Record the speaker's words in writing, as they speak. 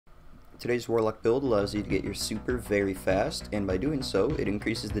Today's Warlock build allows you to get your super very fast, and by doing so, it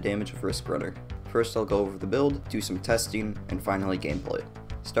increases the damage of Risk Runner. First I'll go over the build, do some testing, and finally gameplay.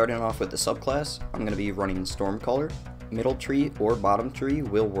 Starting off with the subclass, I'm going to be running Stormcaller. Middle tree or bottom tree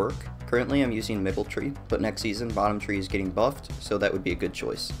will work. Currently I'm using middle tree, but next season bottom tree is getting buffed, so that would be a good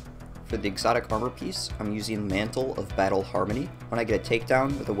choice. For the exotic armor piece, I'm using Mantle of Battle Harmony. When I get a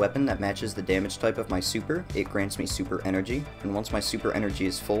takedown with a weapon that matches the damage type of my super, it grants me super energy, and once my super energy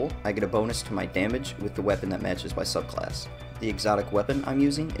is full, I get a bonus to my damage with the weapon that matches my subclass. The exotic weapon I'm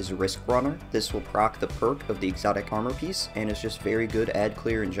using is Risk Runner. This will proc the perk of the exotic armor piece, and is just very good ad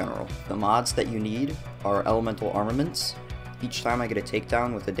clear in general. The mods that you need are elemental armaments. Each time I get a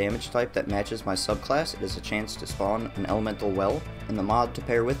takedown with a damage type that matches my subclass, it is a chance to spawn an elemental well, and the mod to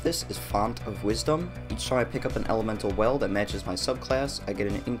pair with this is Font of Wisdom. Each time I pick up an elemental well that matches my subclass, I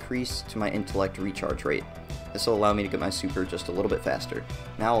get an increase to my intellect recharge rate. This will allow me to get my super just a little bit faster.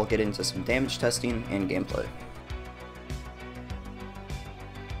 Now I'll get into some damage testing and gameplay.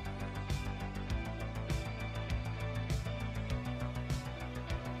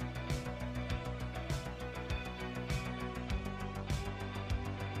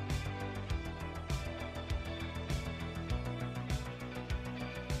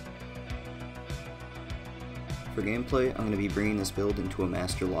 For gameplay, I'm going to be bringing this build into a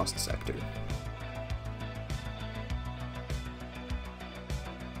Master Lost sector.